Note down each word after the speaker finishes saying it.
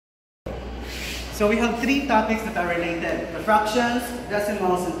So we have three topics that are related: the fractions,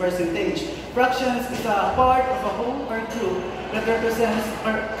 decimals, and percentage. Fractions is a part of a whole or group that represents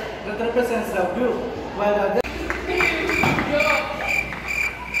the group, while the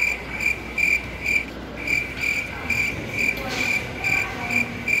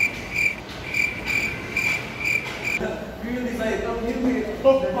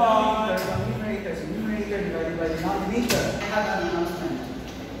numerator divided by denominator. I have an announcement.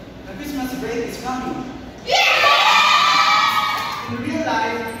 The Christmas break is coming. Yeah! In real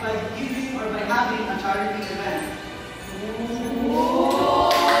life, by giving or by having a charity event.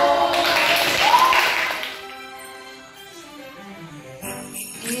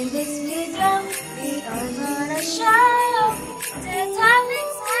 In this video, we are gonna show the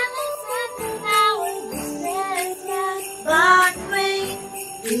topics and in our business. But wait,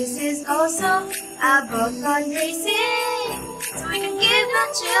 this is also about fundraising, so we can give the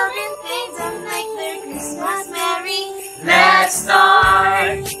children things and make their Christmas merry. Let's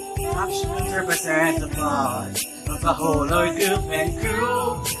start! Fractions represent the part of a whole or group and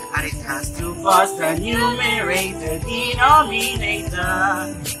crew, and it has two parts, the numerator,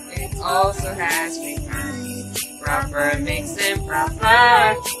 denominator. It also has three kinds: proper, mixed, and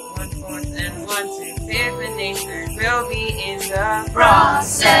proper. 1/4 and 1/5 and a third will be in the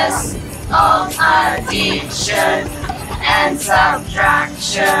process of addition and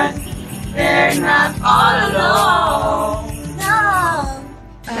subtraction. They're not all alone. No.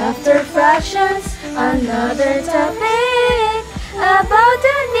 After fractions, another topic about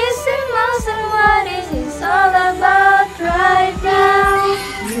the decimals and what it is all about right now.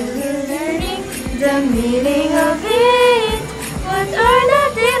 You're learning the meaning of it. What are the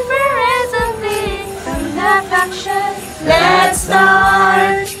difference of it from the fractions? Let's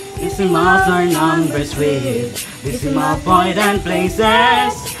start! Decimals are numbers with decimal point and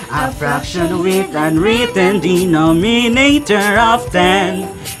places. A fraction with unwritten denominator of 10.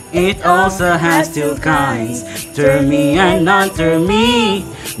 It also has two kinds, termy and non-termy.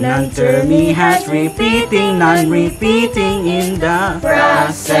 Non-termy has repeating, non-repeating in the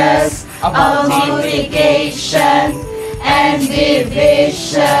process of multiplication and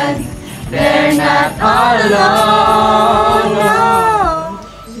division. They're not all alone.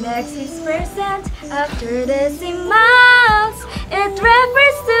 Next is percent after decimals. It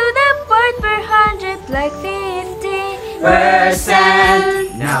refers to the part per hundred, like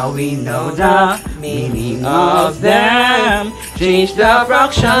 50%. Now we know the meaning of them. Change the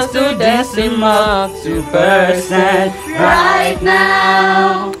fractions to decimal to percent right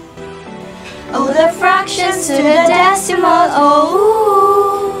now. Oh, the fractions to the decimal,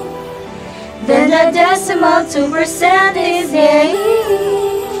 oh. Then the decimal to percent is yay.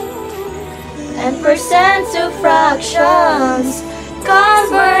 And percent to fractions,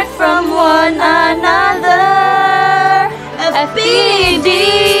 convert from one another. FPD.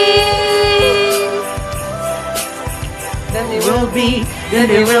 Then they will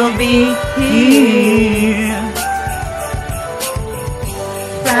be here.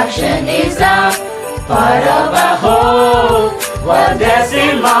 Fraction is a part of a whole, while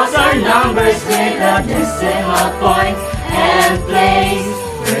decimals are numbers with a decimal point and place.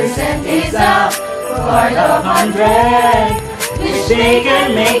 Percent is a part of 100, which they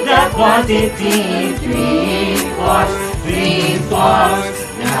can make the quantity 3/4.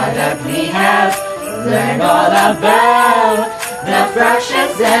 Now that we have learned all about the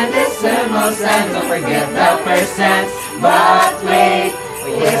fractions and decimals, and don't forget the percents. But wait,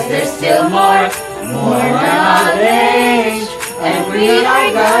 yes, there's still more knowledge, and we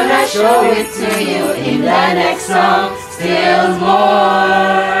are gonna show it to you in the next song. Still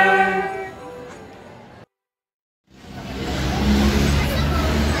more.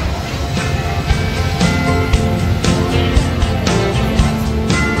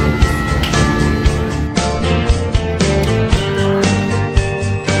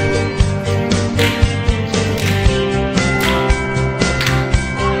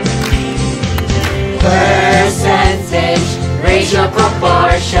 Percentage, ratio,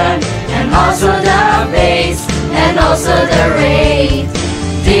 proportion, and also the base, and also the rate.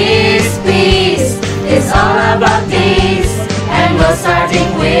 This piece is all about this, and we're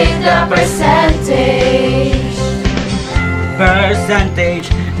starting with the percentage. Percentage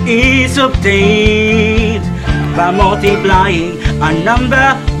is obtained by multiplying a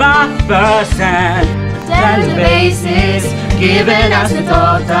number by percent. Then the base is given as the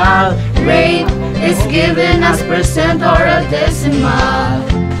total, rate is given as percent or a decimal.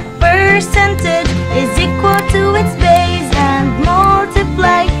 Percentage is equal to its base and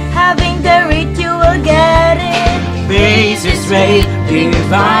multiply, having the rate you will get it. Base easiest way.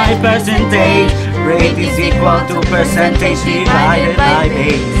 Divide percentage. Rate is equal to percentage divided by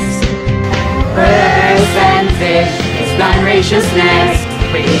base. Percentage is blind ratiousness.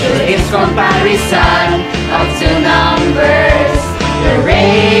 Ratio is comparison of two numbers. The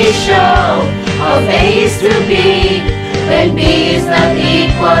ratio of A is to B when B is not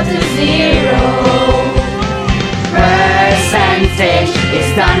equal to 0. Percentage is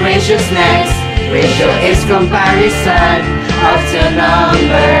non-ratiousness. Ratio is comparison of two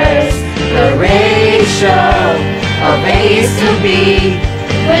numbers. The ratio of A is to B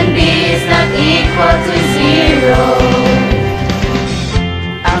when B is not equal to 0.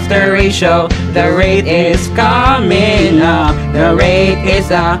 After ratio, the rate is coming up. The rate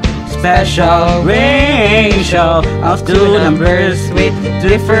is a special ratio of two numbers with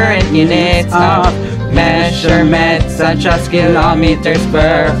different units of measurement, such as kilometers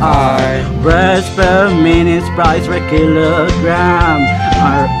per hour. Words per minute, price per kilogram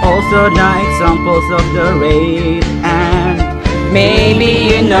are also the examples of the rate. And maybe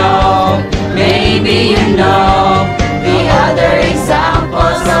you know the other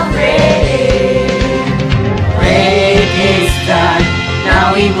examples of rate. Rate is done.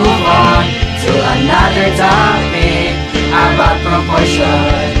 Now we move on to another topic about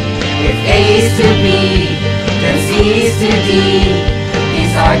proportion. If A is to B, then C is to D.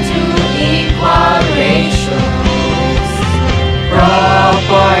 These are two equal ratios.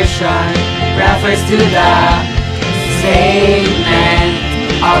 Proportion refers to the statement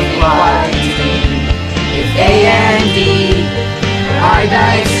of equality. If A and D are the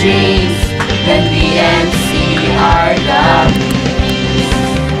extremes, then B and C are the means.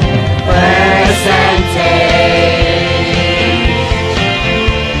 Percentage.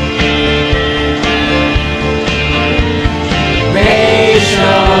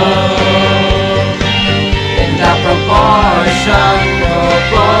 Ratio. In the proportion.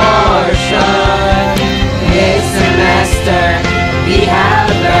 This semester we have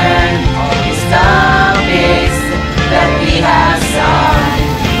learned these topics that we have done.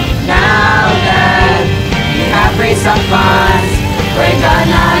 Now that we have raised some funds, we're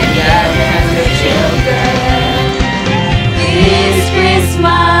gonna get them to children this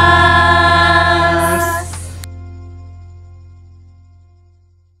Christmas.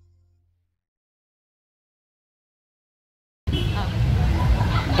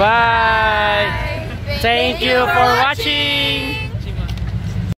 Bye. Thank you for watching.